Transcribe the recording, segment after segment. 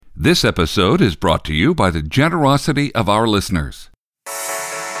This episode is brought to you by the generosity of our listeners.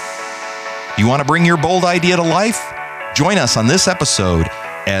 You want to bring your bold idea to life? Join us on this episode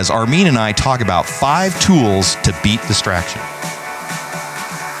as Armin and I talk about 5 tools to beat distraction.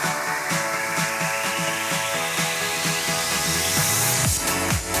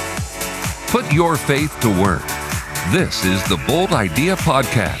 Put your faith to work. This is the Bold Idea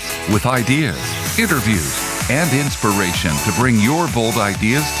Podcast with ideas, interviews, and inspiration to bring your bold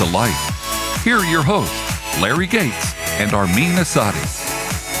ideas to life. Here are your hosts, Larry Gates and Armin Asadi.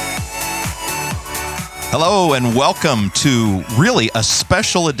 Hello and welcome to really a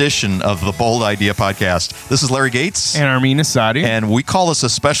special edition of the Bold Idea Podcast. This is Larry Gates. And Armin Asadi. And we call this a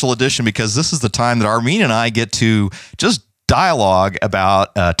special edition because this is the time that Armin and I get to just dialogue about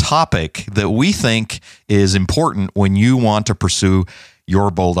a topic that we think is important when you want to pursue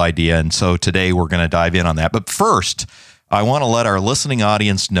your bold idea. And so today we're going to dive in on that. But first, I want to let our listening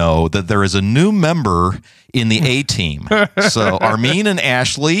audience know that there is a new member in the A team. So Armin and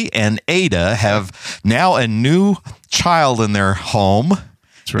Ashley and Ada have now a new child in their home.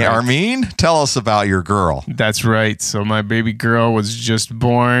 That's right. Armin, tell us about your girl. That's right. So my baby girl was just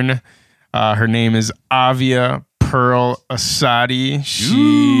born. Her name is Avia Pearl Asadi.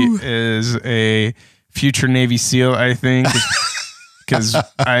 She is a future Navy SEAL, I think. Because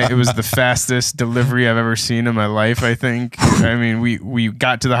it was the fastest delivery I've ever seen in my life, I think. I mean, we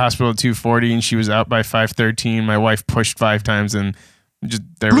got to the hospital at 2:40 and she was out by 5:13. My wife pushed 5 times and just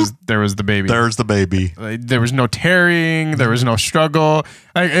there was the baby. There's the baby. There was no tearing. There was no struggle.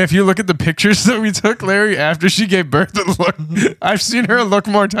 If you look at the pictures that we took, Larry, after she gave birth, I've seen her look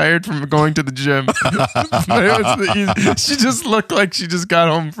more tired from going to the gym. She just looked like she just got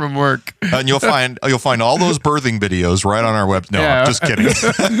home from work. And you'll find all those birthing videos right on our website. No, Yeah. just kidding.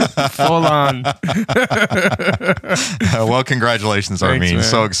 Full on. Well, congratulations, Armin. Thanks, man.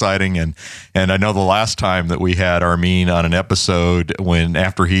 So exciting. And I know the last time that we had Armin on an episode when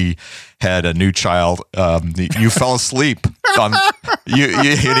after he had a new child, you fell asleep.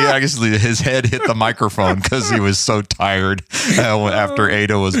 Actually, his head hit the microphone because he was so tired after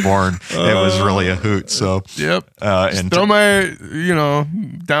Ada was born. It was really a hoot. So Yep. and Throw my,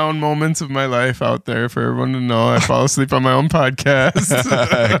 down moments of my life out there for everyone to know. I fall asleep on my own podcast.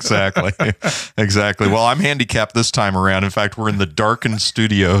 Exactly. Well, I'm handicapped this time around. In fact, we're in the darkened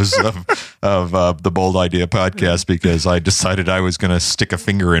studios of the Bold Idea Podcast because I decided I was going to stick a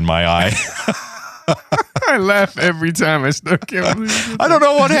finger in my eye. I laugh every time. I still can't believe it. I don't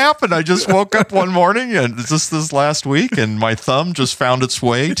know what happened. I just woke up one morning and just this last week and my thumb just found its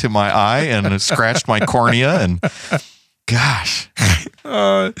way to my eye and it scratched my cornea and gosh.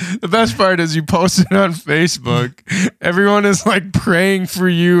 The best part is you post it on Facebook. Everyone is like praying for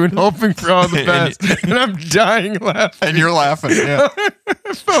you and hoping for all the best. And I'm dying laughing. And you're laughing. Yeah.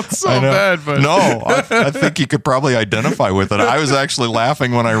 I felt so bad, but No, I think you could probably identify with it. I was actually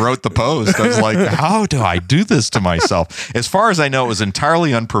laughing when I wrote the post. I was like, how do I do this to myself? As far as I know, it was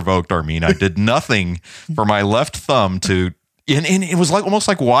entirely unprovoked, Armin. I did nothing for my left thumb to... And it was almost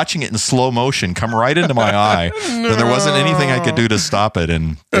like watching it in slow motion come right into my eye. And there wasn't anything I could do to stop it.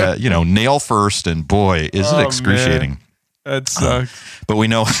 And, nail first. And boy, is it excruciating. Man. That sucks. But we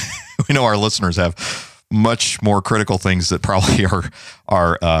know our listeners have much more critical things that probably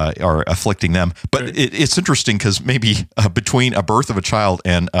are afflicting them. But it's interesting because maybe between a birth of a child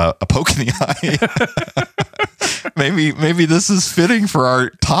and a poke in the eye, maybe this is fitting for our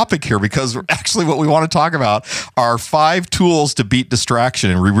topic here because actually what we want to talk about are 5 tools to beat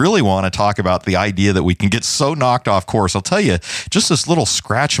distraction. And we really want to talk about the idea that we can get so knocked off course. I'll tell you, just this little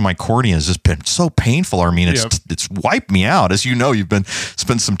scratch in my cornea has just been so painful. I mean, it's wiped me out. As you know, you've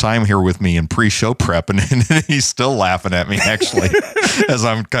spent some time here with me in pre-show prep and he's still laughing at me actually as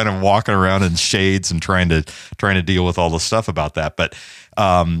I'm kind of walking around in shades and trying to deal with all the stuff about that. But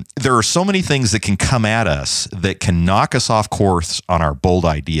there are so many things that can come at us that can knock us off course on our bold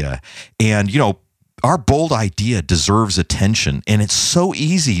idea. And, our bold idea deserves attention. And it's so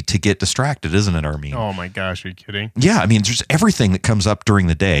easy to get distracted, isn't it, Armin? Oh my gosh, are you kidding? Yeah, I mean, there's everything that comes up during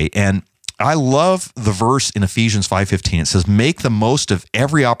the day. And I love the verse in Ephesians 5:15. It says, make the most of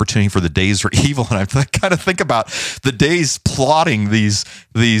every opportunity for the days are evil. And I kind of think about the days plotting these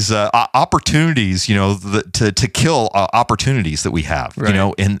opportunities, to kill opportunities that we have,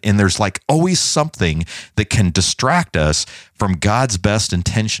 right. And there's like always something that can distract us from God's best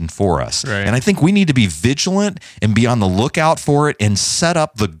intention for us. Right. And I think we need to be vigilant and be on the lookout for it and set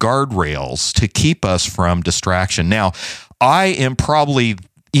up the guardrails to keep us from distraction. Now, I am probably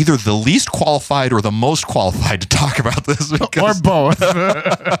either the least qualified or the most qualified to talk about this, or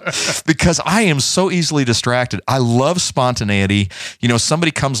both. because I am so easily distracted. I love spontaneity. You know,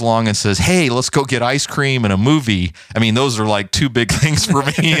 somebody comes along and says, hey, let's go get ice cream and a movie. I mean, those are like two big things for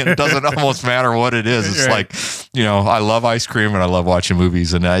me, and it doesn't almost matter what it is. It's like, you know, I love ice cream and I love watching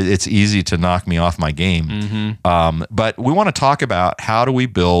movies, and it's easy to knock me off my game. But we want to talk about how do we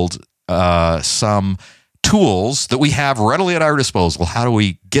build some tools that we have readily at our disposal. How do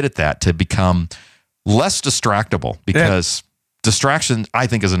we get at that to become less distractible? Because distraction, I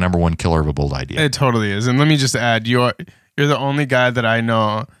think, is a number one killer of a bold idea. It totally is. And let me just add, you're the only guy that I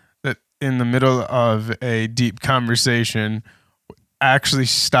know that in the middle of a deep conversation actually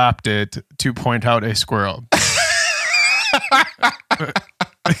stopped it to point out a squirrel.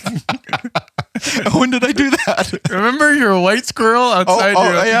 When did I do that? Remember your white squirrel outside?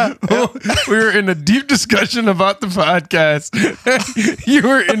 Yeah. We were in a deep discussion about the podcast. You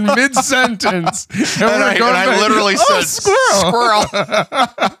were in mid-sentence. And I literally said, squirrel.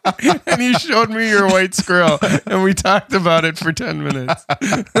 And you showed me your white squirrel. And we talked about it for 10 minutes.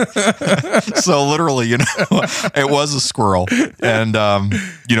 So literally, you know, it was a squirrel. And,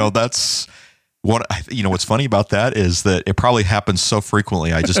 you know, that's... what's funny about that is that it probably happens so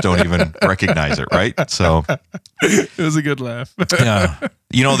frequently I just don't even recognize it, right? So it was a good laugh. Yeah,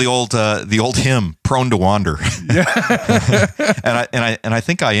 you know the old hymn, "Prone to Wander." Yeah, and I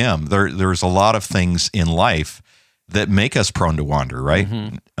think I am. There's a lot of things in life that make us prone to wander, right?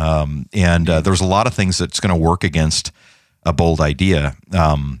 And there's a lot of things that's going to work against a bold idea.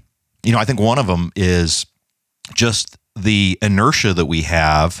 You know, I think one of them is just the inertia that we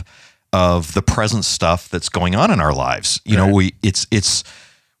have of the present stuff that's going on in our lives. You know, it's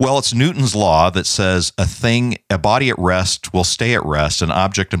Newton's law that says a body at rest will stay at rest, an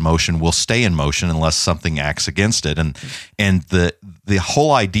object in motion will stay in motion unless something acts against it. And the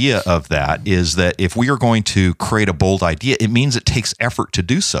whole idea of that is that if we are going to create a bold idea, it means it takes effort to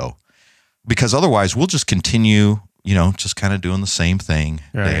do so, because otherwise we'll just continue, you know, just kind of doing the same thing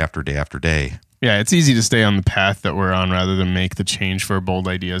day after day after day. Yeah, it's easy to stay on the path that we're on rather than make the change for a bold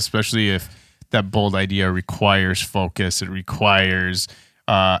idea, especially if that bold idea requires focus, it requires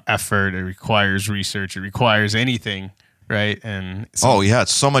effort, it requires research, it requires anything, right? And so,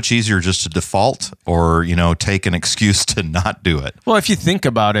 it's so much easier just to default or, you know, take an excuse to not do it. Well, if you think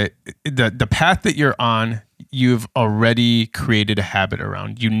about it, the path that you're on, you've already created a habit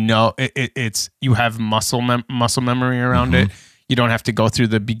around. You know, you have muscle memory around it. You don't have to go through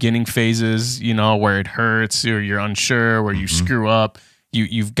the beginning phases, you know, where it hurts or you're unsure, where you screw up.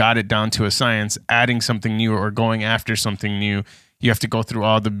 You've got it down to a science. Adding something new or going after something new, you have to go through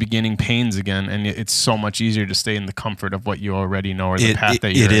all the beginning pains again, and it's so much easier to stay in the comfort of what you already know or the path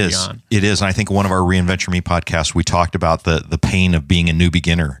that you're already on. It is, and I think one of our Reinventure Me podcasts, we talked about the pain of being a new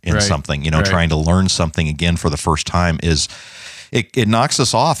beginner in something, you know, trying to learn something again for the first time is, it knocks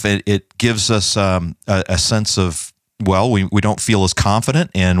us off. It gives us a sense of, well, we don't feel as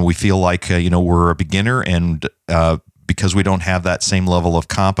confident, and we feel like, you know, we're a beginner, and because we don't have that same level of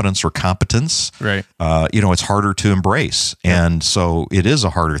competence or competence, you know, it's harder to embrace. And so it is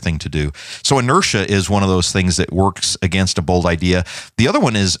a harder thing to do. So inertia is one of those things that works against a bold idea. The other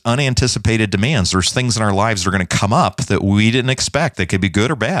one is unanticipated demands. There's things in our lives that are going to come up that we didn't expect. They could be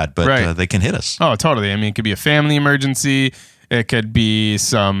good or bad, but they can hit us. Oh, totally. I mean, it could be a family emergency. It could be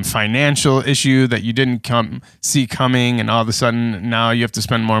some financial issue that you didn't see coming, and all of a sudden now you have to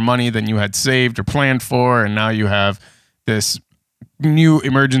spend more money than you had saved or planned for, and now you have this new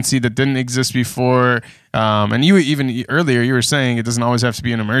emergency that didn't exist before. And you even earlier, you were saying it doesn't always have to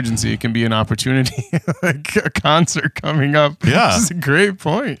be an emergency. It can be an opportunity, like a concert coming up. Yeah. This is a great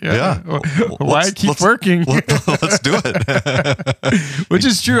point. Yeah. Why keep working? Let's do it. Which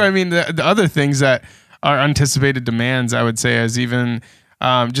is true. I mean, the other things that are anticipated demands, I would say, is even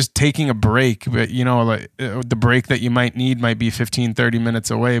just taking a break. But, you know, like the break that you might need might be 15, 30 minutes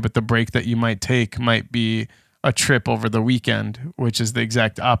away, but the break that you might take might be a trip over the weekend, which is the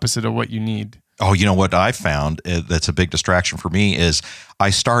exact opposite of what you need. Oh, you know what I found that's a big distraction for me is I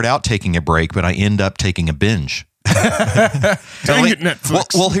start out taking a break, but I end up taking a binge.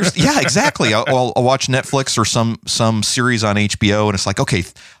 Netflix. Well, exactly. I'll watch Netflix or some series on HBO, and it's like, okay,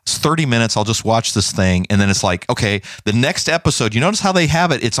 it's 30 minutes. I'll just watch this thing, and then it's like, okay, the next episode. You notice how they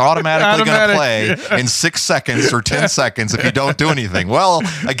have it? It's automatically going to play in 6 seconds or 10 seconds if you don't do anything. Well,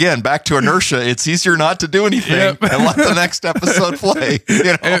 again, back to inertia. It's easier not to do anything and let the next episode play.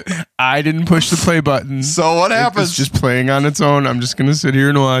 You know? I didn't push the play button. So what happens? It's just playing on its own. I'm just going to sit here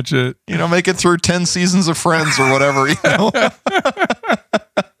and watch it. You know, make it through 10 seasons of Friends or whatever. You know.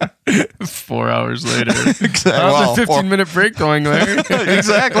 4 hours later. Exactly. How's the 15-minute break going, Larry?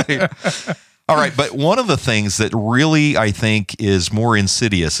 Exactly. All right. But one of the things that really, I think, is more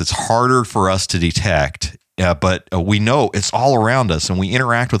insidious, it's harder for us to detect, but we know it's all around us and we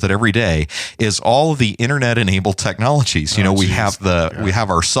interact with it every day, is all of the internet-enabled technologies. We have we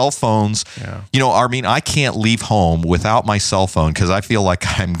have our cell phones. Yeah. I can't leave home without my cell phone because I feel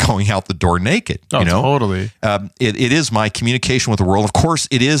like I'm going out the door naked. Oh, totally. It is my communication with the world. Of course,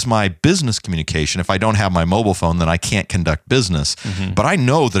 it is my business communication. If I don't have my mobile phone, then I can't conduct business. Mm-hmm. But I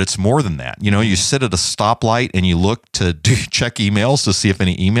know that it's more than that. You sit at a stoplight and you look to check emails to see if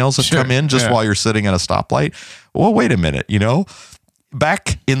any emails have come in just while you're sitting at a stoplight. Well, wait a minute.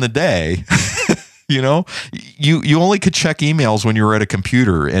 Back in the day, you only could check emails when you were at a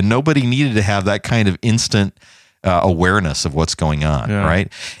computer, and nobody needed to have that kind of instant awareness of what's going on,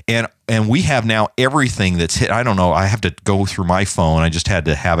 right? And we have now everything that's hit. I don't know. I have to go through my phone. I just had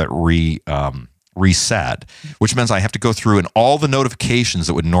to have it reset, which means I have to go through and all the notifications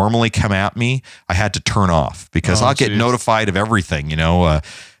that would normally come at me, I had to turn off because I'll get notified of everything.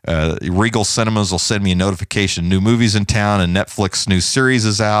 Regal Cinemas will send me a notification, new movies in town, and Netflix new series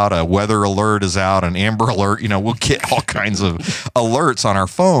is out, a weather alert is out, an Amber Alert. We'll get all kinds of alerts on our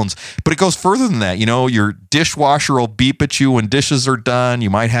phones. But it goes further than that. Your dishwasher will beep at you when dishes are done.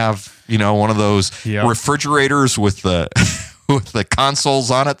 You might have, one of those refrigerators with the consoles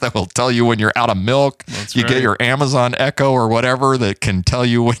on it that will tell you when you're out of milk. Get your Amazon Echo or whatever that can tell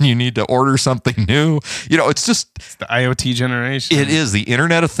you when you need to order something new. It's the IoT generation. It is the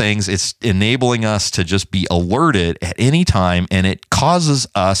Internet of Things. It's enabling us to just be alerted at any time, and it causes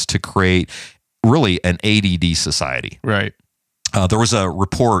us to create really an ADD society. Right. There was a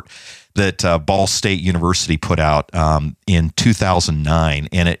report that Ball State University put out in 2009,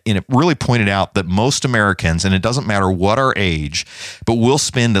 and it really pointed out that most Americans, and it doesn't matter what our age, but we'll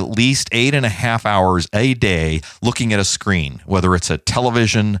spend at least 8.5 hours a day looking at a screen, whether it's a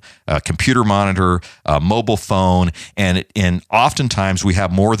television, a computer monitor, a mobile phone, and oftentimes we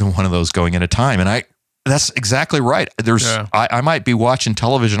have more than one of those going at a time. And that's exactly right. I might be watching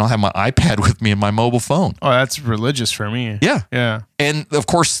television. I'll have my iPad with me and my mobile phone. Oh, that's religious for me. Yeah. Yeah. And of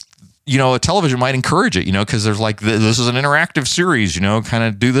course, a television might encourage it, because there's like, this is an interactive series, kind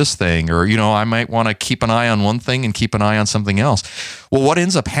of do this thing. Or, I might want to keep an eye on one thing and keep an eye on something else. Well, what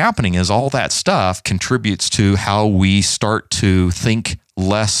ends up happening is all that stuff contributes to how we start to think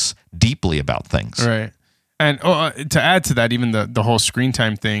less deeply about things. Right. And to add to that, even the whole screen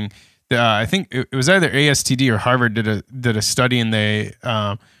time thing, I think it was either ASTD or Harvard did a study, and they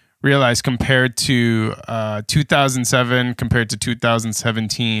realized compared to 2007 compared to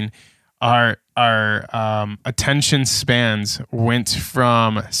 2017, our attention spans went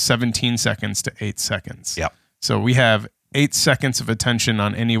from 17 seconds to 8 seconds. Yep. So we have 8 seconds of attention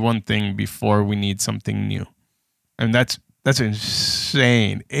on any one thing before we need something new, and that's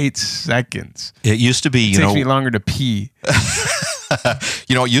insane. 8 seconds. It used to be, it takes me longer to pee.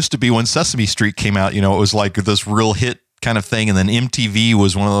 It used to be when Sesame Street came out, it was like this real hit kind of thing. And then MTV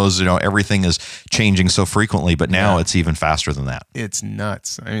was one of those, everything is changing so frequently, but now it's even faster than that. It's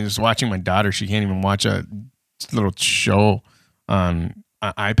nuts. I mean, just watching my daughter, she can't even watch a little show on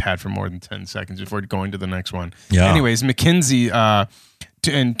an iPad for more than 10 seconds before going to the next one. Yeah. Anyways, McKinsey,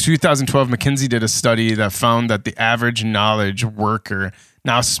 in 2012, McKinsey did a study that found that the average knowledge worker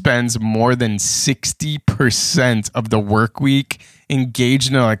now spends more than 60% of the work week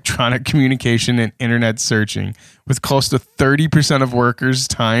engaged in electronic communication and internet searching, with close to 30% of workers'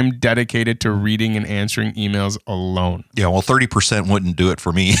 time dedicated to reading and answering emails alone. Yeah, well, 30% wouldn't do it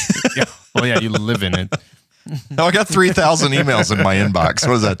for me. Yeah. Well, yeah, you live in it. No, I got 3,000 emails in my inbox.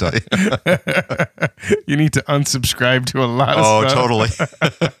 What does that tell you? You need to unsubscribe to a lot of stuff. Oh, totally.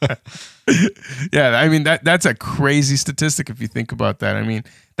 Yeah, I mean that's a crazy statistic if you think about that. I mean,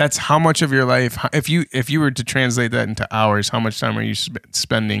 that's how much of your life, if you were to translate that into hours, how much time are you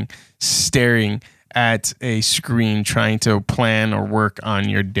spending staring at a screen trying to plan or work on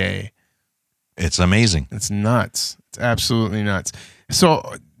your day? It's amazing. It's nuts. It's absolutely nuts.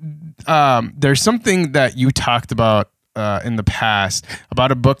 So there's something that you talked about in the past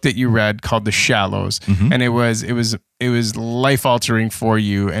about a book that you read called The Shallows, and it was life altering for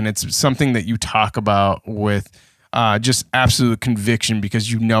you, and it's something that you talk about with just absolute conviction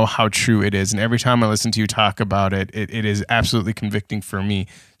because you know how true it is. And every time I listen to you talk about it, it is absolutely convicting for me.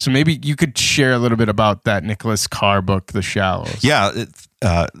 So maybe you could share a little bit about that Nicholas Carr book, The Shallows. Yeah,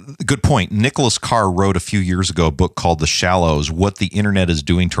 good point. Nicholas Carr wrote a few years ago a book called The Shallows, What the Internet is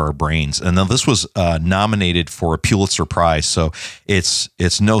Doing to Our Brains. And now this was nominated for a Pulitzer Prize, so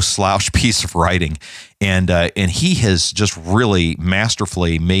it's no slouch piece of writing. And he has just really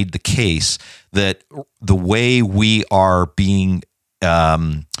masterfully made the case that the way we are being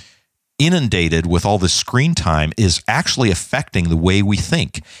inundated with all this screen time is actually affecting the way we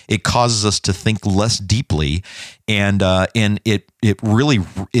think. It causes us to think less deeply, and it really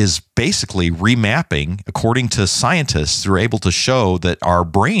is basically remapping. According to scientists, they're able to show that our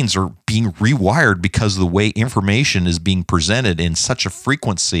brains are being rewired because of the way information is being presented in such a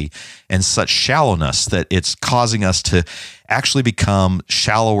frequency and such shallowness that it's causing us to actually become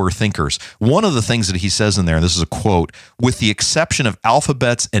shallower thinkers. One of the things that he says in there, and this is a quote, with the exception of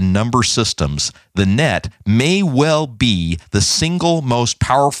alphabets and number systems, the net may well be the single most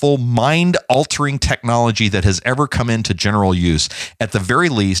powerful mind-altering technology that has ever come into general use. At the very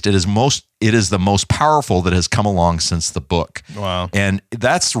least, it is the most powerful that has come along since the book. Wow. And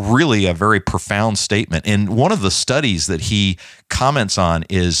that's really a very profound statement. And one of the studies that he comments on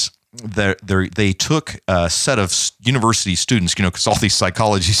is they took a set of university students, because all these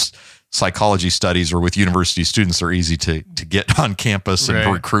psychology studies are with university students. They're easy to get on campus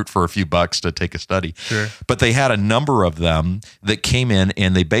and recruit for a few bucks to take a study. Sure. But they had a number of them that came in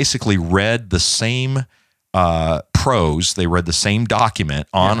and they basically read the same prose. They read the same document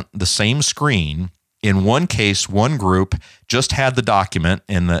on the same screen. In one case, one group just had the document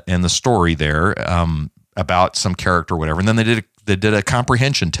and the story there about some character or whatever, and then they did a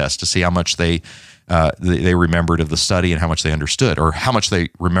comprehension test to see how much they remembered of the study and how much they understood, or how much they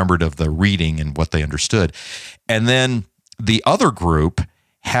remembered of the reading and what they understood. And then the other group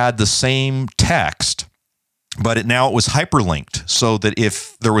had the same text, but it was hyperlinked, so that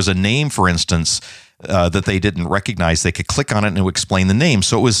if there was a name, for instance, that they didn't recognize, they could click on it and it would explain the name.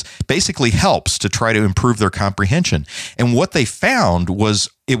 So it was basically helps to try to improve their comprehension. And what they found was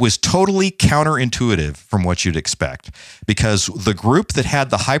it was totally counterintuitive from what you'd expect, because the group that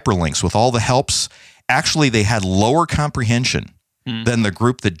had the hyperlinks with all the helps, actually they had lower comprehension than the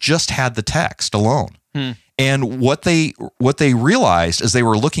group that just had the text alone. And what they realized as they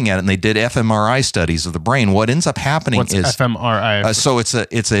were looking at it, and they did fMRI studies of the brain, what ends up happening What's is fMRI? So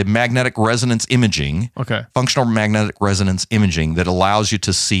it's a magnetic resonance imaging, functional magnetic resonance imaging that allows you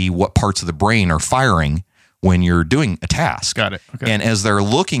to see what parts of the brain are firing when you're doing a task. Got it. Okay. And as they're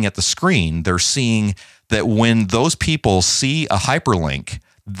looking at the screen, they're seeing that when those people see a hyperlink,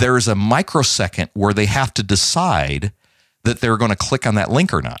 there's a microsecond where they have to decide that they're going to click on that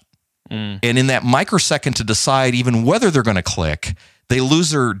link or not. And in that microsecond to decide even whether they're going to click, they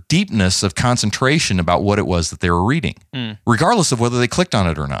lose their deepness of concentration about what it was that they were reading, regardless of whether they clicked on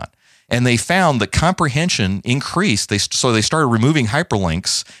it or not. And they found that comprehension increased. So they started removing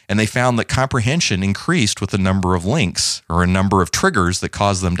hyperlinks, and they found that comprehension increased with the number of links, or a number of triggers that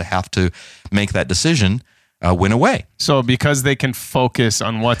caused them to have to make that decision went away. So because they can focus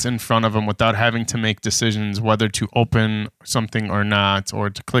on what's in front of them without having to make decisions whether to open something or not,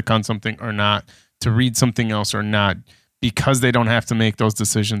 or to click on something or not, to read something else or not, because they don't have to make those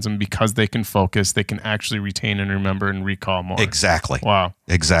decisions, and because they can focus, they can actually retain and remember and recall more. Exactly. Wow.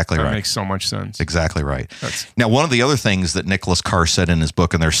 Exactly right. That makes so much sense. Exactly right. Now, one of the other things that Nicholas Carr said in his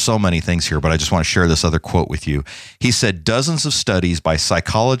book, and there's so many things here, but I just want to share this other quote with you. He said, dozens of studies by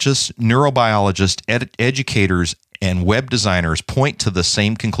psychologists, neurobiologists, educators, and web designers point to the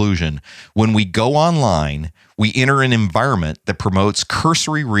same conclusion. When we go online, we enter an environment that promotes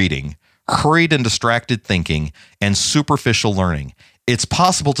cursory reading, hurried and distracted thinking, and superficial learning. It's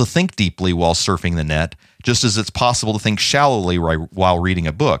possible to think deeply while surfing the net, just as it's possible to think shallowly while reading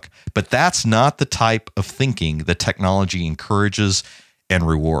a book. But that's not the type of thinking that technology encourages and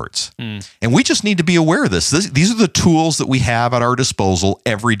rewards. And we just need to be aware of this. These are the tools that we have at our disposal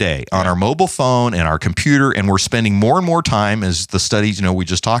every day on our mobile phone and our computer, and we're spending more and more time, as the studies we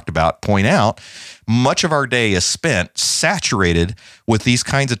just talked about point out. Much of our day is spent saturated with these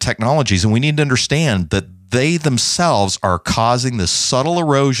kinds of technologies, and we need to understand that they themselves are causing this subtle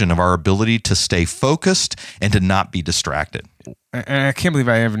erosion of our ability to stay focused and to not be distracted. And I can't believe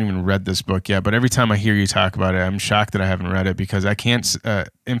I haven't even read this book yet, but every time I hear you talk about it, I'm shocked that I haven't read it, because I can't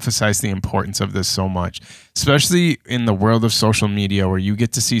emphasize the importance of this so much, especially in the world of social media, where you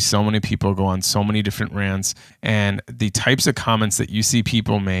get to see so many people go on so many different rants, and the types of comments that you see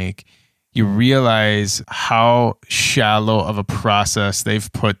people make, you realize how shallow of a process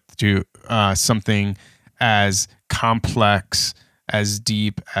they've put to something as complex, as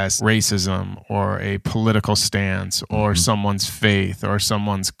deep as racism, or a political stance, or someone's faith, or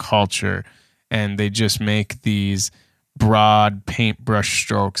someone's culture. And they just make these broad paintbrush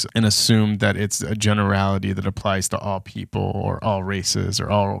strokes and assume that it's a generality that applies to all people or all races or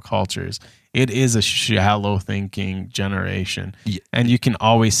all cultures. It is a shallow thinking generation. And you can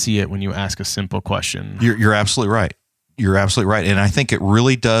always see it when you ask a simple question. You're absolutely right. You're absolutely right. And I think it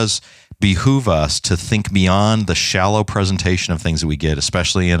really does behoove us to think beyond the shallow presentation of things that we get,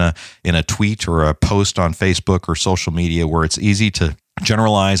 especially in a tweet or a post on Facebook or social media, where it's easy to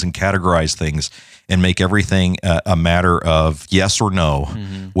generalize and categorize things and make everything a matter of yes or no,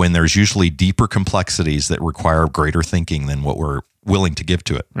 when there's usually deeper complexities that require greater thinking than what we're willing to give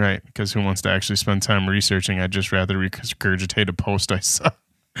to it. Right, because who wants to actually spend time researching? I'd just rather regurgitate a post I saw.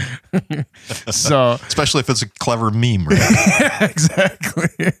 So, especially if it's a clever meme, right?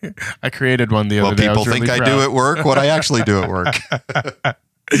 Exactly. I created one the other day. Well, people think I do at work what I actually do at work.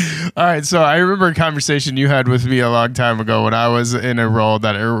 All right, so I remember a conversation you had with me a long time ago when I was in a role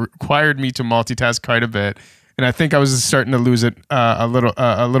that required me to multitask quite a bit, and I think I was starting to lose it a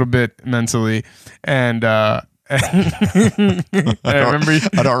little bit mentally, and I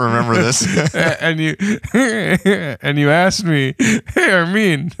don't remember this. and you asked me, "Hey,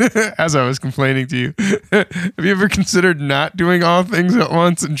 Armin," as I was complaining to you, have you ever considered not doing all things at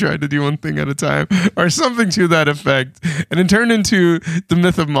once and tried to do one thing at a time, or something to that effect? And it turned into the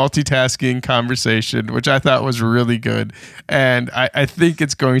myth of multitasking conversation, which I thought was really good, and I think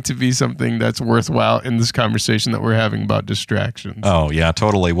it's going to be something that's worthwhile in this conversation that we're having about distractions. Oh yeah,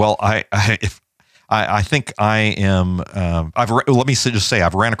 totally. Well, I think I am. Let me just say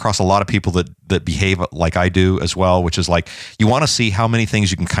I've ran across a lot of people that behave like I do as well, which is like you want to see how many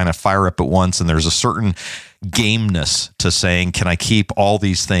things you can kind of fire up at once, and there's a certain gameness to saying, can I keep all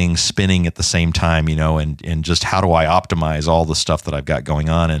these things spinning at the same time, and just how do I optimize all the stuff that I've got going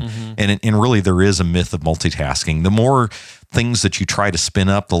on, and really there is a myth of multitasking. The more things that you try to spin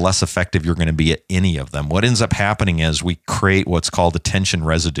up, the less effective you're going to be at any of them. What ends up happening is we create what's called attention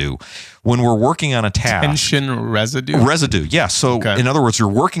residue. When we're working on a task. Attention residue? Residue, yeah. So in other words, you're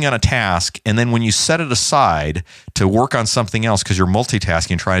working on a task, and then when you set it aside to work on something else, because you're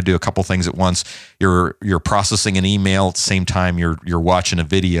multitasking, trying to do a couple things at once, you're processing an email at the same time you're watching a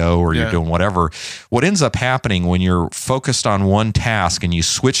video or you're doing whatever. What ends up happening when you're focused on one task and you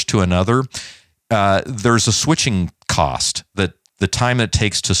switch to another, there's a switching cost, that the time it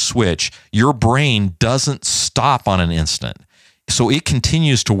takes to switch, your brain doesn't stop on an instant. So it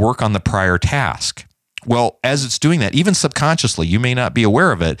continues to work on the prior task. Well, as it's doing that, even subconsciously, you may not be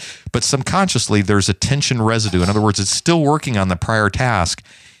aware of it, but subconsciously there's attention residue. In other words, it's still working on the prior task.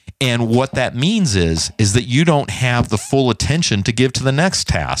 And what that means is that you don't have the full attention to give to the next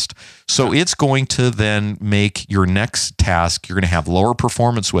task. So it's going to then make your next task, you're going to have lower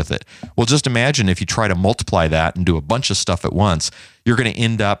performance with it. Well, just imagine if you try to multiply that and do a bunch of stuff at once, you're going to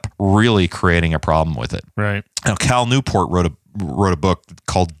end up really creating a problem with it. Right. Now, Cal Newport wrote a book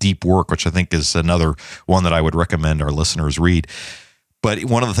called Deep Work, which I think is another one that I would recommend our listeners read. But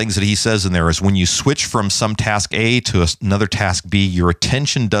one of the things that he says in there is when you switch from some task A to another task B, your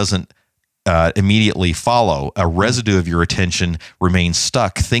attention doesn't immediately follow. A residue of your attention remains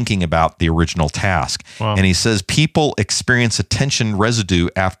stuck thinking about the original task. Wow. And he says people experience attention residue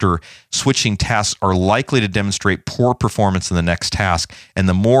after switching tasks are likely to demonstrate poor performance in the next task. And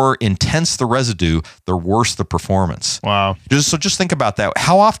the more intense the residue, the worse the performance. Wow. Just think about that.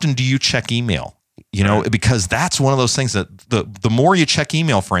 How often do you check email? Because that's one of those things that the more you check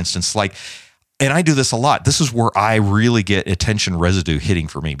email, for instance, and I do this a lot. This is where I really get attention residue hitting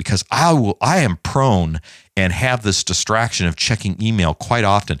for me, because I am prone and have this distraction of checking email quite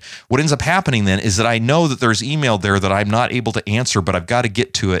often. What ends up happening then is that I know that there's email there that I'm not able to answer, but I've got to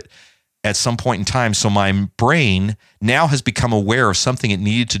get to it at some point in time. So my brain now has become aware of something it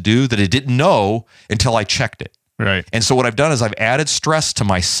needed to do that it didn't know until I checked it. Right. And so what I've done is I've added stress to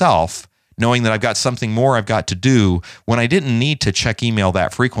myself, knowing that I've got something more I've got to do, when I didn't need to check email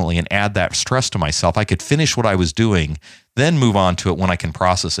that frequently and add that stress to myself. I could finish what I was doing, then move on to it when I can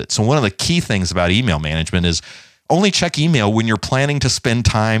process it. So one of the key things about email management is only check email when you're planning to spend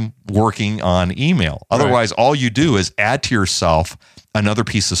time working on email. Otherwise, all you do is add to yourself another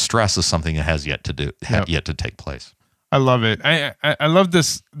piece of stress of something that has yet to take place. I love it. I love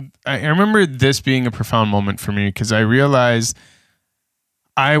this. I remember this being a profound moment for me, because I realized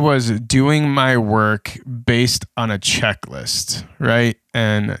I was doing my work based on a checklist, right?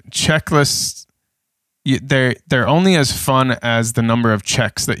 And checklists, they're only as fun as the number of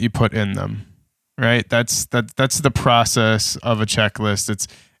checks that you put in them, right? That's the process of a checklist.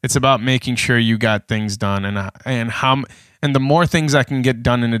 It's about making sure you got things done, and the more things I can get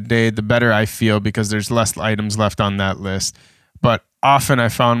done in a day, the better I feel, because there's less items left on that list. But often I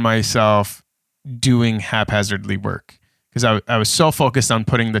found myself doing haphazardly work. because I was so focused on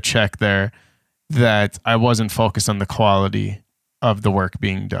putting the check there that I wasn't focused on the quality of the work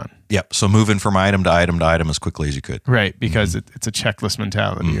being done. Yep. So moving from item to item to item as quickly as you could. Right, because it's a checklist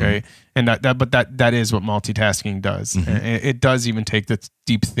mentality, right? And that is what multitasking does. It does even take the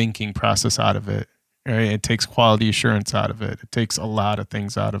deep thinking process out of it. Right? It takes quality assurance out of it. It takes a lot of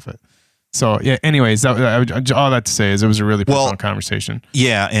things out of it. So yeah. Anyways, all that to say is it was a really profound conversation.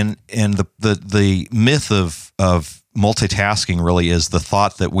 Yeah, and the myth of multitasking really is the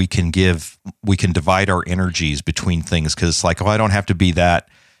thought that we can divide our energies between things, because it's like, I don't have to be that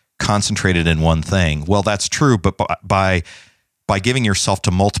concentrated in one thing. Well, that's true, but by giving yourself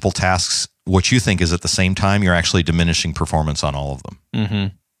to multiple tasks, what you think is at the same time, you're actually diminishing performance on all of them.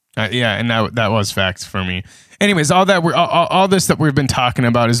 Yeah, and that was facts for me. Anyways, all this that we've been talking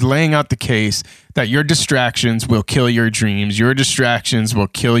about is laying out the case that your distractions will kill your dreams. Your distractions will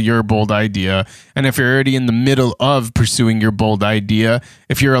kill your bold idea. And if you're already in the middle of pursuing your bold idea,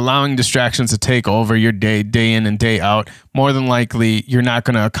 if you're allowing distractions to take over your day in and day out, more than likely, you're not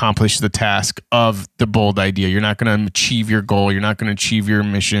going to accomplish the task of the bold idea. You're not going to achieve your goal. You're not going to achieve your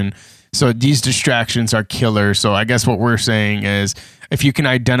mission. So these distractions are killer. So I guess what we're saying is, if you can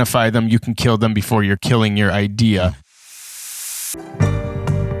identify them, you can kill them before you're killing your idea.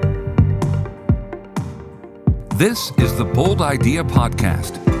 This is the Bold Idea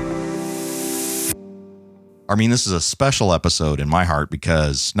Podcast. I mean, this is a special episode in my heart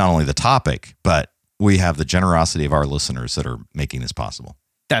because not only the topic, but we have the generosity of our listeners that are making this possible.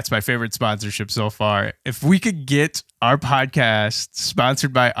 That's my favorite sponsorship so far. If we could get our podcast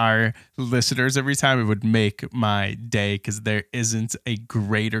sponsored by our listeners every time, it would make my day, because there isn't a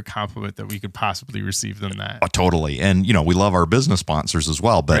greater compliment that we could possibly receive than that. Oh, totally. And, we love our business sponsors as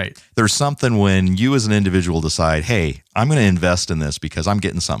well, but There's something when you as an individual decide, hey, I'm going to invest in this because I'm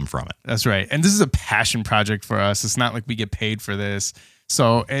getting something from it. That's right. And this is a passion project for us. It's not like we get paid for this.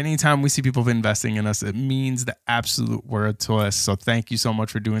 So anytime we see people investing in us, it means the absolute world to us. So thank you so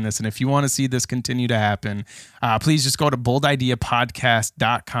much for doing this. And if you want to see this continue to happen, please just go to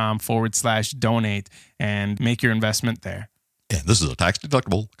boldideapodcast.com/donate and make your investment there. And this is a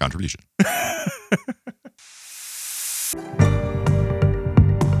tax-deductible contribution.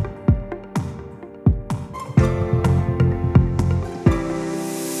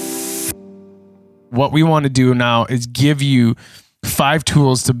 What we want to do now is give you 5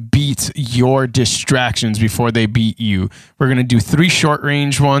 tools to beat your distractions before they beat you. We're going to do 3 short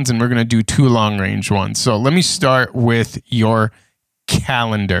range ones and we're going to do 2 long range ones. So let me start with your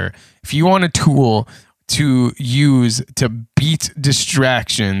calendar. If you want a tool to use to beat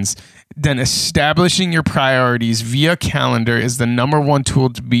distractions, then establishing your priorities via calendar is the number 1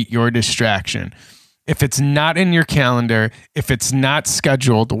 tool to beat your distraction. If it's not in your calendar, if it's not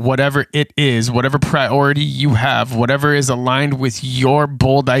scheduled, whatever it is, whatever priority you have, whatever is aligned with your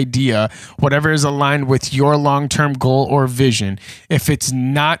bold idea, whatever is aligned with your long-term goal or vision, if it's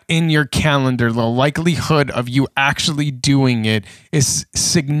not in your calendar, the likelihood of you actually doing it is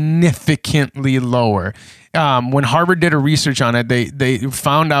significantly lower. When Harvard did a research on it, they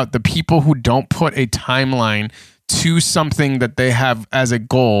found out the people who don't put a timeline to something that they have as a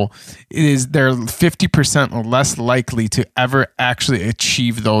goal, they're 50% less likely to ever actually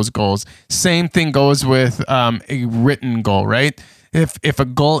achieve those goals. Same thing goes with a written goal, right? If a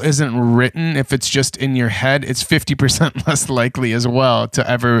goal isn't written, if it's just in your head, it's 50% less likely as well to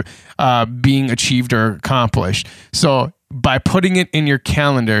ever being achieved or accomplished. So by putting it in your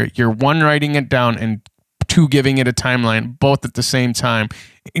calendar, you're 1, writing it down, and 2, giving it a timeline, both at the same time,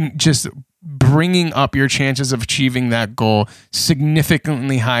 and just bringing up your chances of achieving that goal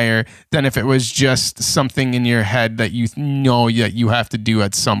significantly higher than if it was just something in your head that you know that you have to do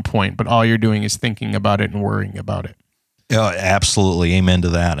at some point, but all you're doing is thinking about it and worrying about it. Yeah, absolutely. Amen to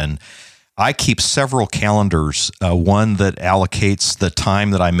that. And I keep several calendars, one that allocates the time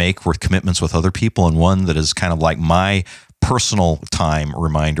that I make with commitments with other people, and one that is kind of like my personal time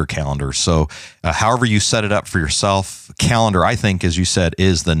reminder calendar. So however you set it up for yourself, calendar, I think, as you said,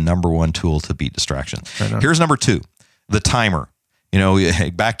 is the number 1 tool to beat distraction. Here's number 2, the timer.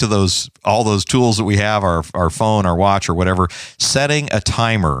 Back to all those tools that we have, our phone, our watch, or whatever. Setting a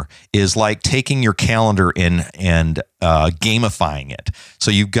timer is like taking your calendar and gamifying it. So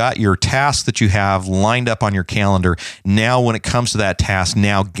you've got your task that you have lined up on your calendar. Now, when it comes to that task,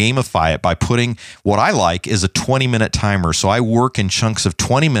 now gamify it by putting what I like is a 20-minute timer. So I work in chunks of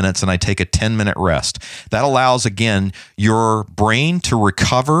 20 minutes and I take a 10-minute rest. That allows, again, your brain to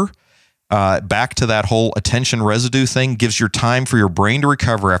recover back to that whole attention residue thing, gives your time for your brain to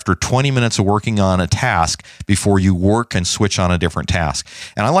recover after 20 minutes of working on a task before you work and switch on a different task.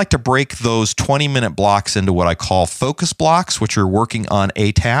 And I like to break those 20-minute blocks into what I call focus blocks, which are working on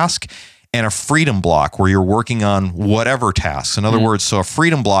a task, and a freedom block where you're working on whatever tasks. In other words, so a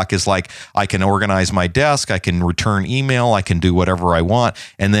freedom block is like, I can organize my desk, I can return email, I can do whatever I want,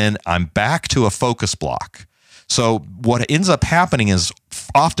 and then I'm back to a focus block. So what ends up happening is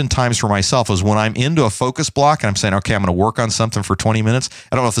oftentimes for myself is when I'm into a focus block and I'm saying, okay, I'm going to work on something for 20 minutes.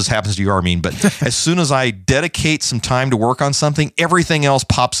 I don't know if this happens to you, Armin, but as soon as I dedicate some time to work on something, everything else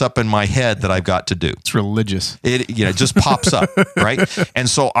pops up in my head that I've got to do. It's religious. It just pops up, right? And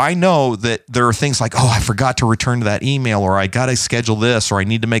so I know that there are things like, oh, I forgot to return to that email, or I got to schedule this, or I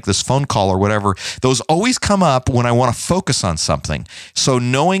need to make this phone call or whatever. Those always come up when I want to focus on something. So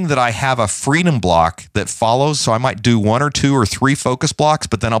knowing that I have a freedom block that follows, so I might do 1 or 2 or 3 focus blocks,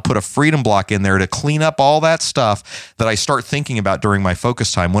 but then I'll put a freedom block in there to clean up all that stuff that I start thinking about during my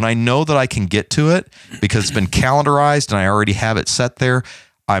focus time. When I know that I can get to it because it's been calendarized and I already have it set there,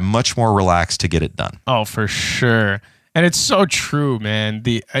 I'm much more relaxed to get it done. Oh, for sure. And it's so true, man.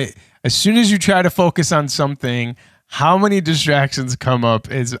 As soon as you try to focus on something, how many distractions come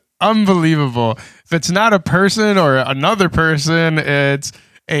up is unbelievable. If it's not a person or another person, it's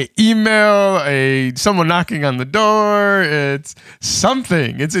a email, someone knocking on the door, it's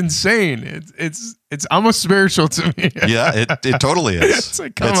something. It's insane. It's almost spiritual to me. Yeah, it totally is. It's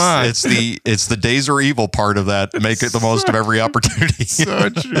like, come on. It's the days are evil part of that. Make it the most of every opportunity. So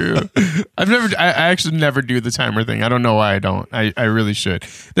true. I actually never do the timer thing. I don't know why I don't. I really should.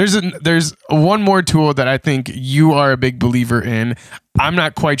 There's one more tool that I think you are a big believer in. I'm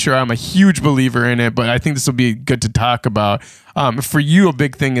not quite sure I'm a huge believer in it, but I think this will be good to talk about. For you, a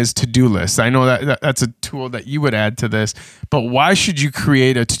big thing is to-do lists. I know that's a tool that you would add to this, but why should you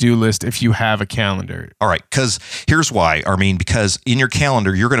create a to-do list if you have a calendar? All right, because here's why, Armin, because in your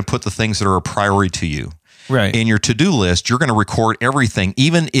calendar, you're going to put the things that are a priority to you. Right. In your to-do list, you're going to record everything,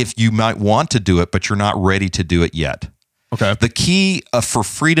 even if you might want to do it, but you're not ready to do it yet. Okay. The key for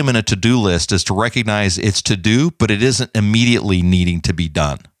freedom in a to-do list is to recognize it's to do, but it isn't immediately needing to be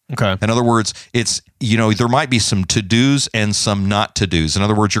done. Okay. In other words, it's, there might be some to-dos and some not to-dos. In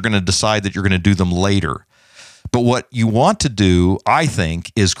other words, you're going to decide that you're going to do them later. But what you want to do, I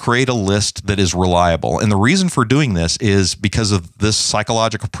think, is create a list that is reliable. And the reason for doing this is because of this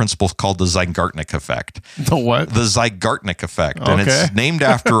psychological principle called the Zeigarnik effect. The what? The Zeigarnik effect. Okay. And it's named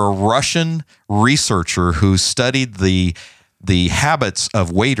after a Russian researcher who studied the habits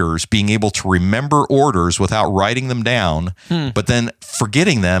of waiters being able to remember orders without writing them down, but then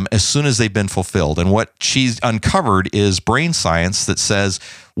forgetting them as soon as they've been fulfilled. And what she's uncovered is brain science that says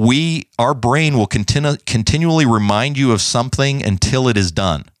our brain will continually remind you of something until it is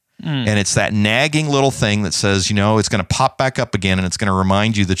done. And it's that nagging little thing that says, it's going to pop back up again and it's going to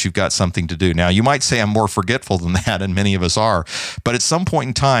remind you that you've got something to do. Now, you might say I'm more forgetful than that, and many of us are. But at some point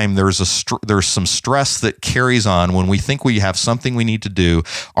in time, there's some stress that carries on. When we think we have something we need to do,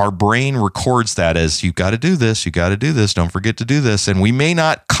 our brain records that as, you got to do this, you got to do this, don't forget to do this. And we may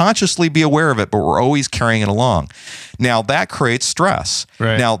not consciously be aware of it, but we're always carrying it along. Now, that creates stress.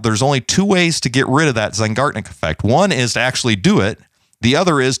 Right. Now, there's only 2 ways to get rid of that Zeigarnik effect. One is to actually do it. The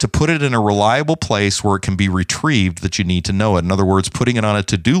other is to put it in a reliable place where it can be retrieved that you need to know it. In other words, putting it on a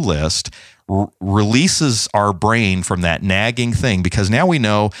to-do list releases our brain from that nagging thing, because now we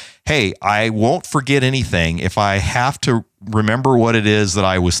know, hey, I won't forget anything. If I have to remember what it is that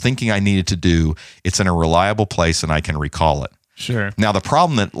I was thinking I needed to do, it's in a reliable place and I can recall it. Sure. Now, the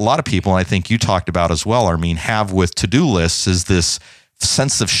problem that a lot of people, and I think you talked about as well, Armin, have with to-do lists is this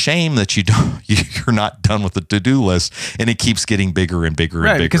sense of shame that you're not done with the to-do list, and it keeps getting bigger and bigger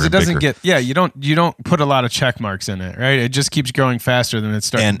and bigger. Because it doesn't bigger. you don't put a lot of check marks in it, right? It just keeps growing faster than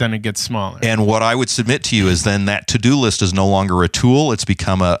then it gets smaller. And what I would submit to you is then that to-do list is no longer a tool, it's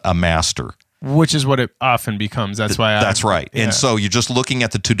become a master. Which is what it often becomes. That's why. That's right. Yeah. And so you're just looking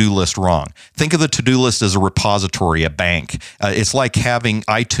at the to-do list wrong. Think of the to-do list as a repository, a bank. It's like having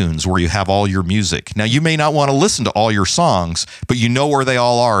iTunes where you have all your music. Now, you may not want to listen to all your songs, but you know where they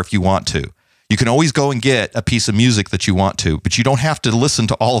all are if you want to. You can always go and get a piece of music that you want to, but you don't have to listen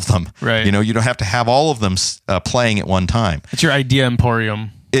to all of them. Right. You don't have to have all of them playing at one time. It's your idea emporium.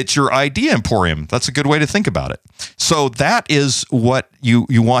 It's your idea emporium. That's a good way to think about it. So that is what you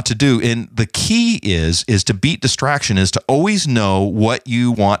want to do. And the key is to beat distraction, is to always know what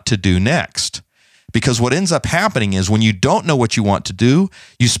you want to do next. Because what ends up happening is when you don't know what you want to do,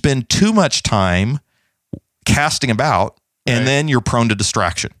 you spend too much time casting about, and then you're prone to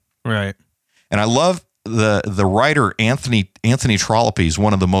distraction. Right. And I love the writer Anthony Trollope is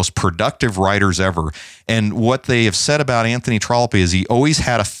one of the most productive writers ever. And what they have said about Anthony Trollope is he always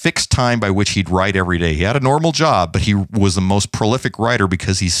had a fixed time by which he'd write every day. He had a normal job, but he was the most prolific writer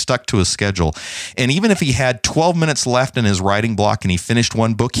because he stuck to his schedule. And even if he had 12 minutes left in his writing block and he finished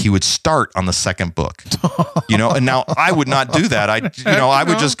one book, he would start on the second book. And now I would not do that. I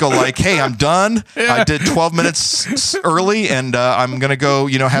would just go like, hey, I'm done. Yeah. I did 12 minutes early and I'm going to go,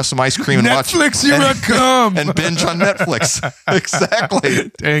 have some ice cream and watch Netflix, you're a cum. And binge on Netflix.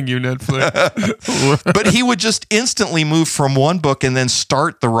 Exactly. Dang you, Netflix. But he would just instantly move from one book and then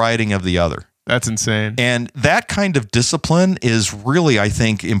start the writing of the other. That's insane. And that kind of discipline is really, I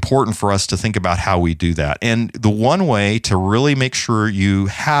think, important for us to think about how we do that. And the one way to really make sure you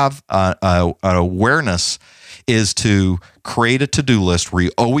have an awareness is to create a to-do list where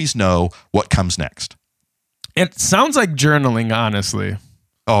you always know what comes next. It sounds like journaling, honestly.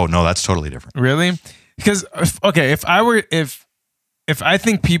 Oh, no, that's totally different. Really? Because, if I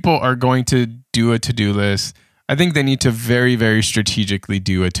think people are going to do a to-do list, I think they need to very, very strategically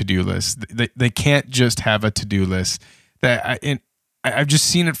do a to-do list. They can't just have a to-do list. I've just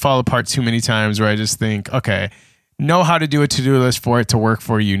seen it fall apart too many times where I just think, okay, know how to do a to-do list for it to work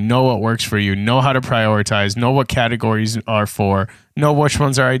for you. Know what works for you. Know how to prioritize. Know what categories are for. Know which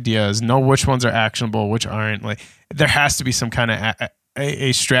ones are ideas. Know which ones are actionable, which aren't. Like, there has to be some kind of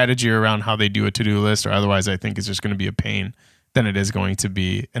a strategy around how they do a to-do list, or otherwise I think it's just going to be a pain than it is going to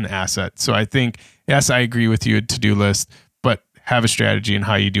be an asset. So I think, yes, I agree with you, a to-do list, but have a strategy in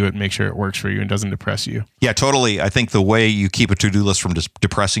how you do it, make sure it works for you and doesn't depress you. Yeah, totally. I think the way you keep a to-do list from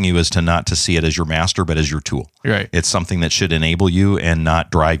depressing you is to not to see it as your master, but as your tool. Right. It's something that should enable you and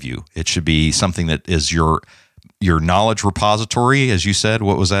not drive you. It should be something that is your knowledge repository, as you said.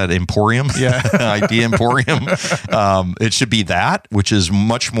 What was that? Emporium? Yeah. Idea Emporium. It should be that, which is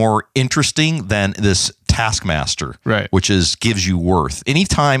much more interesting than this taskmaster, right? Which gives you worth.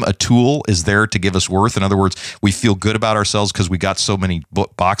 Anytime a tool is there to give us worth, in other words, we feel good about ourselves because we got so many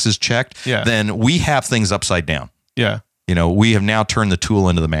boxes checked, then we have things upside down. Yeah. We have now turned the tool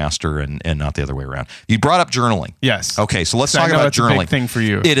into the master and not the other way around. You brought up journaling. Yes. Okay, so let's talk about journaling. It's a big thing for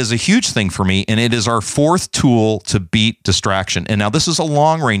you. It is a huge thing for me, and it is our fourth tool to beat distraction. And now this is a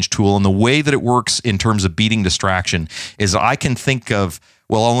long-range tool, and the way that it works in terms of beating distraction is I can think of,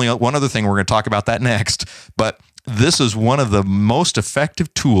 only one other thing. We're going to talk about that next, but this is one of the most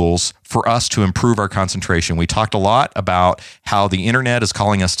effective tools for us to improve our concentration. We talked a lot about how the internet is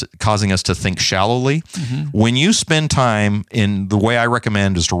causing us to think shallowly. Mm-hmm. When you spend time in the way I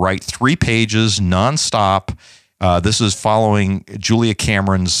recommend is to write 3 pages nonstop. This is following Julia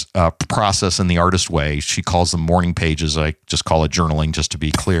Cameron's process in The Artist Way. She calls them morning pages. I just call it journaling, just to be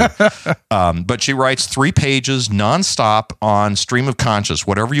clear. But she writes 3 pages nonstop on stream of conscious,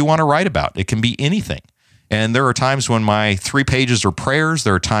 whatever you want to write about. It can be anything. And there are times when my 3 pages are prayers.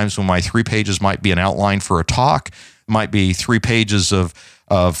 There are times when my 3 pages might be an outline for a talk. It might be 3 pages of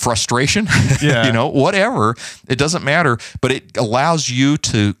frustration, whatever. It doesn't matter, but it allows you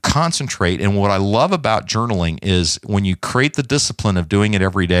to concentrate. And what I love about journaling is when you create the discipline of doing it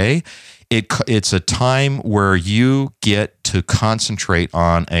every day, it's a time where you get to concentrate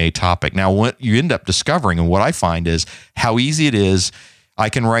on a topic. Now, what you end up discovering, and what I find is how easy it is. I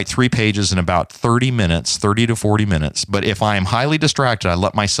can write 3 pages in about 30 to 40 minutes. But if I am highly distracted, I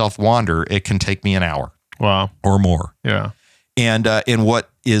let myself wander, it can take me an hour. Wow. Or more. Yeah. And what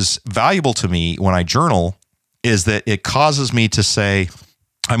is valuable to me when I journal is that it causes me to say,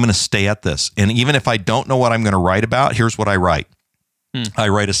 I'm going to stay at this. And even if I don't know what I'm going to write about, here's what I write. I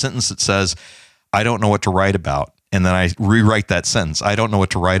write a sentence that says, I don't know what to write about. And then I rewrite that sentence. I don't know what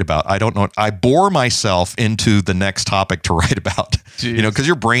to write about. I don't know. I bore myself into the next topic to write about. Jeez. Because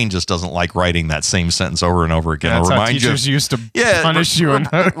your brain just doesn't like writing that same sentence over and over again. That's how teachers used to punish you in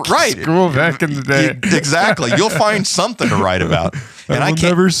school back in the day. Exactly. You'll find something to write about. And I will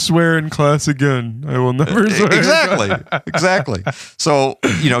never swear in class again. I will never swear. Exactly. So,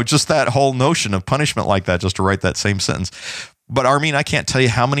 just that whole notion of punishment like that, just to write that same sentence. But Armin, I can't tell you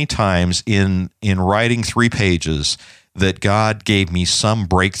how many times in writing 3 pages that God gave me some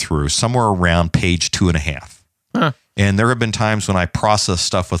breakthrough somewhere around page 2.5. Huh. And there have been times when I processed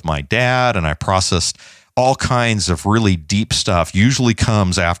stuff with my dad, and I processed all kinds of really deep stuff. Usually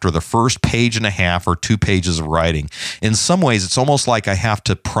comes after the first 1.5 pages or 2 pages of writing. In some ways, it's almost like I have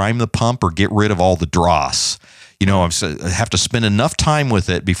to prime the pump or get rid of all the dross. I have to spend enough time with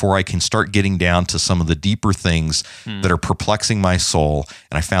it before I can start getting down to some of the deeper things that are perplexing my soul.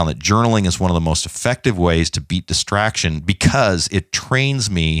 And I found that journaling is one of the most effective ways to beat distraction because it trains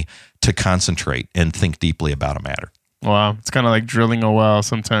me to concentrate and think deeply about a matter. Wow. It's kind of like drilling a well.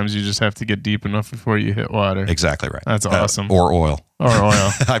 Sometimes you just have to get deep enough before you hit water. Exactly right. That's awesome. Or oil.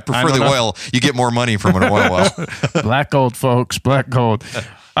 I prefer the oil. You get more money from an oil well. Black gold, folks. Black gold.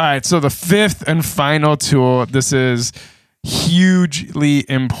 All right. So the fifth and final tool, this is hugely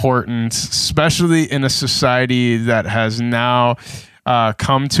important, especially in a society that has now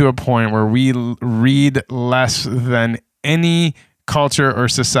come to a point where we read less than any culture or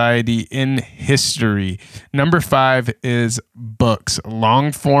society in history. Number 5 is books.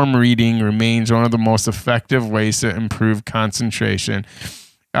 Long form reading remains one of the most effective ways to improve concentration.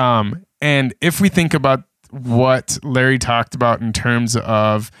 And if we think about what Larry talked about in terms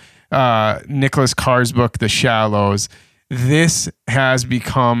of Nicholas Carr's book, The Shallows, this has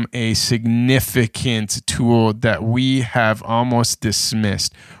become a significant tool that we have almost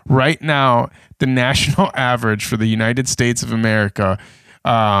dismissed. Right now, the national average for the United States of America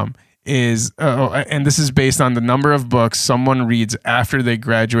is, and this is based on the number of books someone reads after they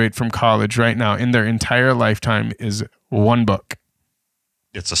graduate from college right now in their entire lifetime, is 1 book.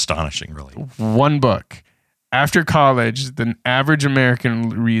 It's astonishing, really. 1 book. After college, the average American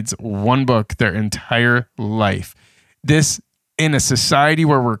reads 1 book their entire life. This, in a society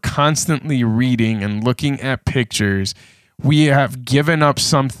where we're constantly reading and looking at pictures, we have given up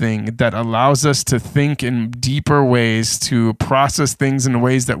something that allows us to think in deeper ways, to process things in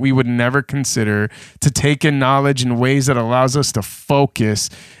ways that we would never consider, to take in knowledge in ways that allows us to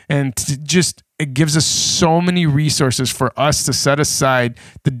focus, and to just, it gives us so many resources for us to set aside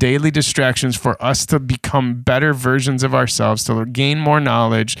the daily distractions, for us to become better versions of ourselves, to gain more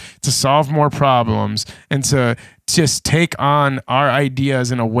knowledge, to solve more problems, and to just take on our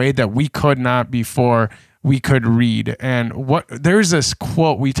ideas in a way that we could not before we could read. And there's this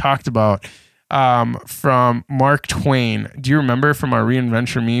quote we talked about from Mark Twain. Do you remember from our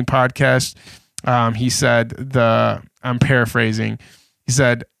Reinventure Me podcast? He said, I'm paraphrasing. He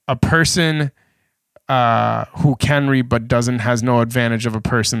said, a person who can read but doesn't has no advantage of a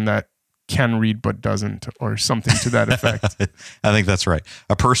person that can read but doesn't, or something to that effect. I think that's right.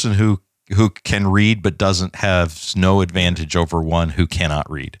 A person who can read but doesn't have no advantage over one who cannot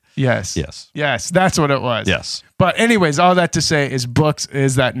read. Yes. That's what it was. Yes. But anyways, all that to say is books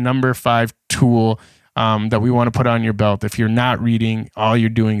is that number 5 tool that we want to put on your belt. If you're not reading, all you're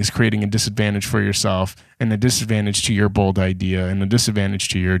doing is creating a disadvantage for yourself, and a disadvantage to your bold idea, and a disadvantage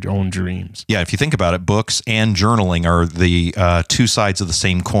to your own dreams. Yeah, if you think about it, books and journaling are the 2 sides of the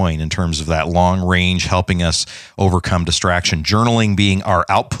same coin in terms of that long range helping us overcome distraction. Journaling being our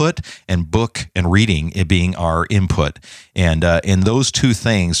output, and book and reading it being our input. And those 2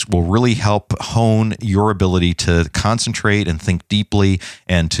 things will really help hone your ability to concentrate and think deeply,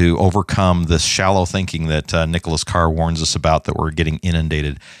 and to overcome this shallow thinking that Nicholas Carr warns us about, that we're getting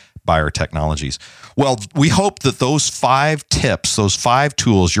inundated by our technologies. Well, we hope that those 5 tips, those 5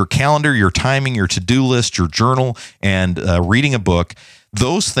 tools, your calendar, your timing, your to-do list, your journal, and reading a book,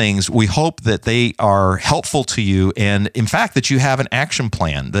 those things, we hope that they are helpful to you, and in fact that you have an action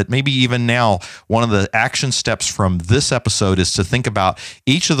plan, that maybe even now one of the action steps from this episode is to think about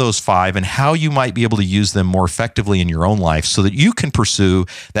each of those 5 and how you might be able to use them more effectively in your own life, so that you can pursue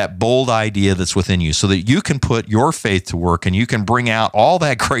that bold idea that's within you, so that you can put your faith to work, and you can bring out all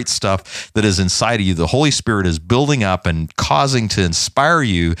that great stuff that is inside of you. The Holy Spirit is building up and causing to inspire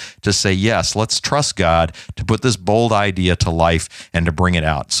you to say, yes, let's trust God to put this bold idea to life and to bring it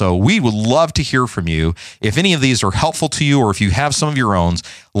out. So we would love to hear from you. If any of these are helpful to you, or if you have some of your own,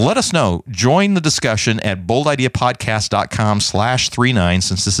 let us know. Join the discussion at boldideapodcast.com/39,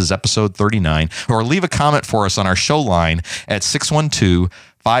 since this is episode 39, or leave a comment for us on our show line at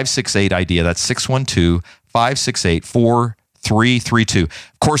 612-568-IDEA. That's 612-568-4332.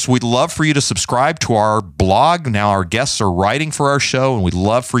 Of course, we'd love for you to subscribe to our blog. Now our guests are writing for our show, and we'd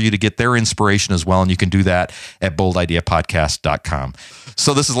love for you to get their inspiration as well. And you can do that at boldideapodcast.com.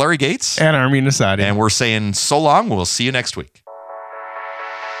 So this is Larry Gates. And Armin Asadi. And we're saying so long. We'll see you next week.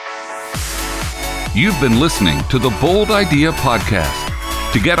 You've been listening to the Bold Idea Podcast.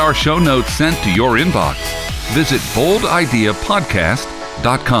 To get our show notes sent to your inbox, visit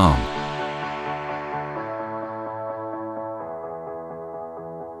boldideapodcast.com.